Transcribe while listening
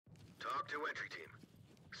Talk to entry team.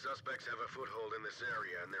 Suspects have a foothold in this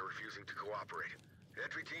area and they're refusing to cooperate.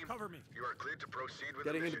 Entry team, cover me. You are cleared to proceed with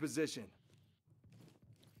Getting the into mission. position.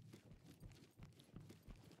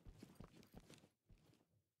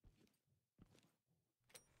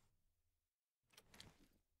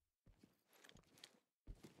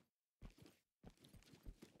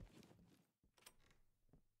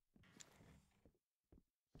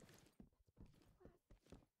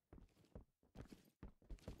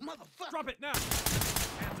 Motherfucker! Drop it now!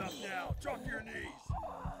 Hands up now! Drop your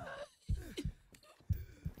knees!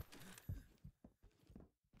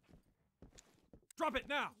 Drop it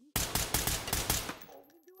now!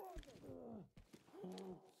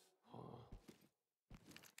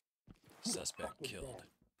 Suspect killed.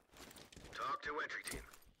 Talk to entry team.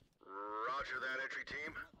 Roger that, entry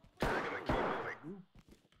team. Tag him and keep moving.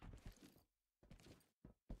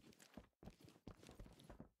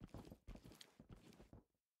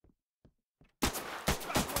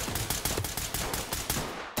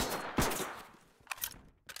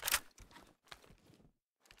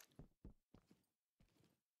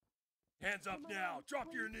 Hands up now! Drop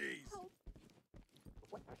your knees!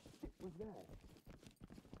 What the shit was that?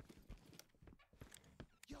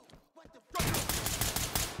 Yo, what the fuck?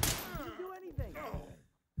 Didn't do anything.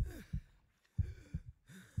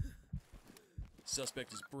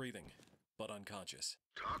 Suspect is breathing, but unconscious.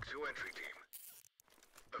 Talk to entry team.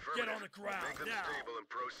 Affirmative. Get on the ground, Make them now. stable and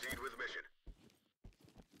proceed with mission.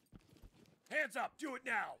 Hands up! Do it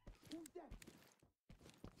now!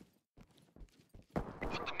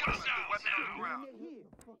 Put the gun down! Weapon on the ground! Here,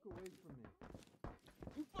 fuck away from me.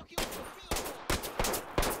 You fucking on the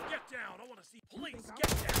field! Get down! I want to see police! Get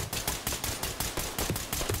down!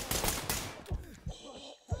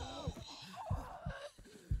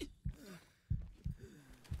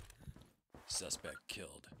 Suspect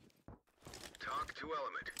killed. Talk to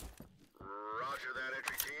element. Roger that,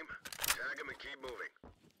 entry team. Tag him and keep moving.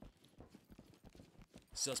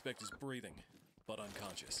 Suspect is breathing, but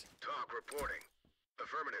unconscious. Talk reporting.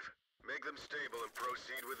 Affirmative. Make them stable and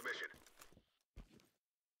proceed with mission.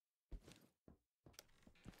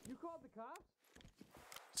 You called the cops?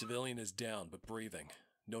 Civilian is down, but breathing.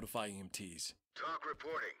 Notify EMTs. Talk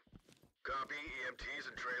reporting. Copy. EMTs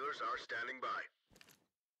and trailers are standing by.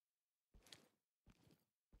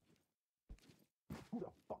 Who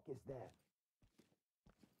the fuck is that?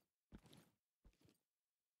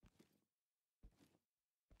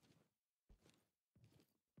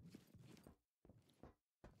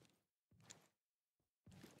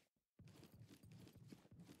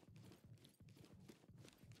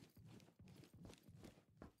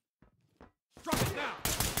 Drop it now!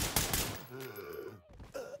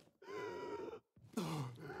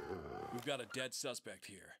 We've got a dead suspect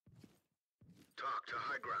here. Talk to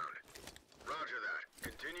high ground. Roger that.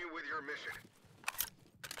 Continue with your mission.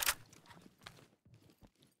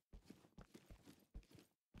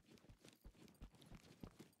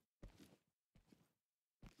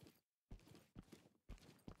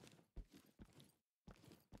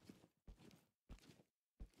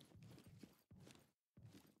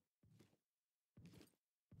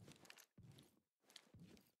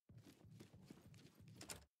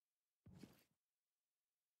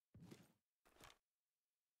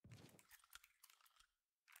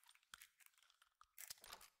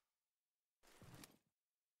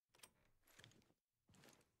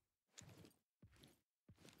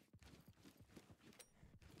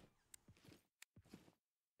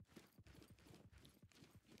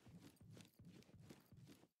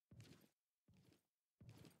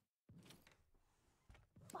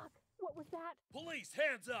 Fuck! What was that? Police,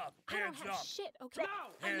 hands up! I don't Hands have up! shit, okay?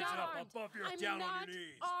 Down! I'm Hands not up armed. above your I'm down not on your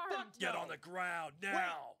knees. armed. Get on the ground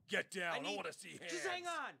now! Get down! I want to see hands. Just hang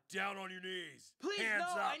on. Down on your knees. Please, hands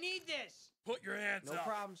no, up. I need this. Put your hands No up.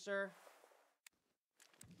 problem, sir.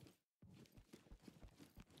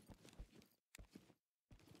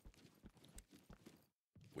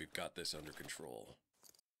 We've got this under control.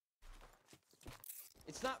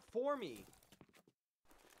 It's not for me.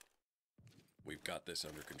 We've got this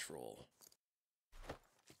under control.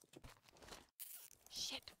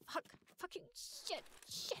 Shit! Fuck! Fucking shit!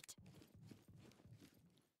 Shit!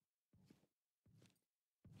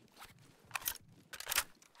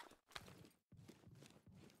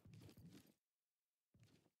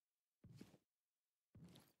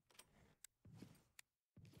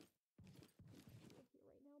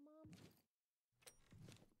 Right now, Mom.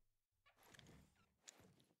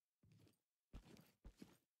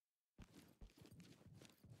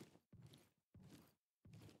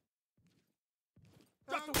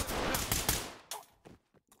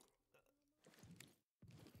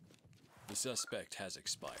 The suspect has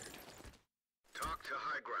expired. Talk to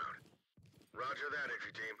high ground. Roger that,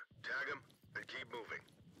 entry team. Tag him and keep moving.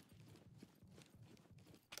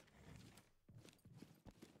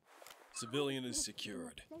 Civilian is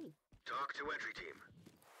secured. Safe. Talk to entry team.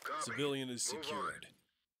 Copy. Civilian is Move on. secured.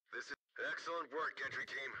 This is excellent work, entry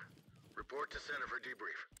team. Report to center for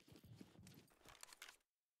debrief.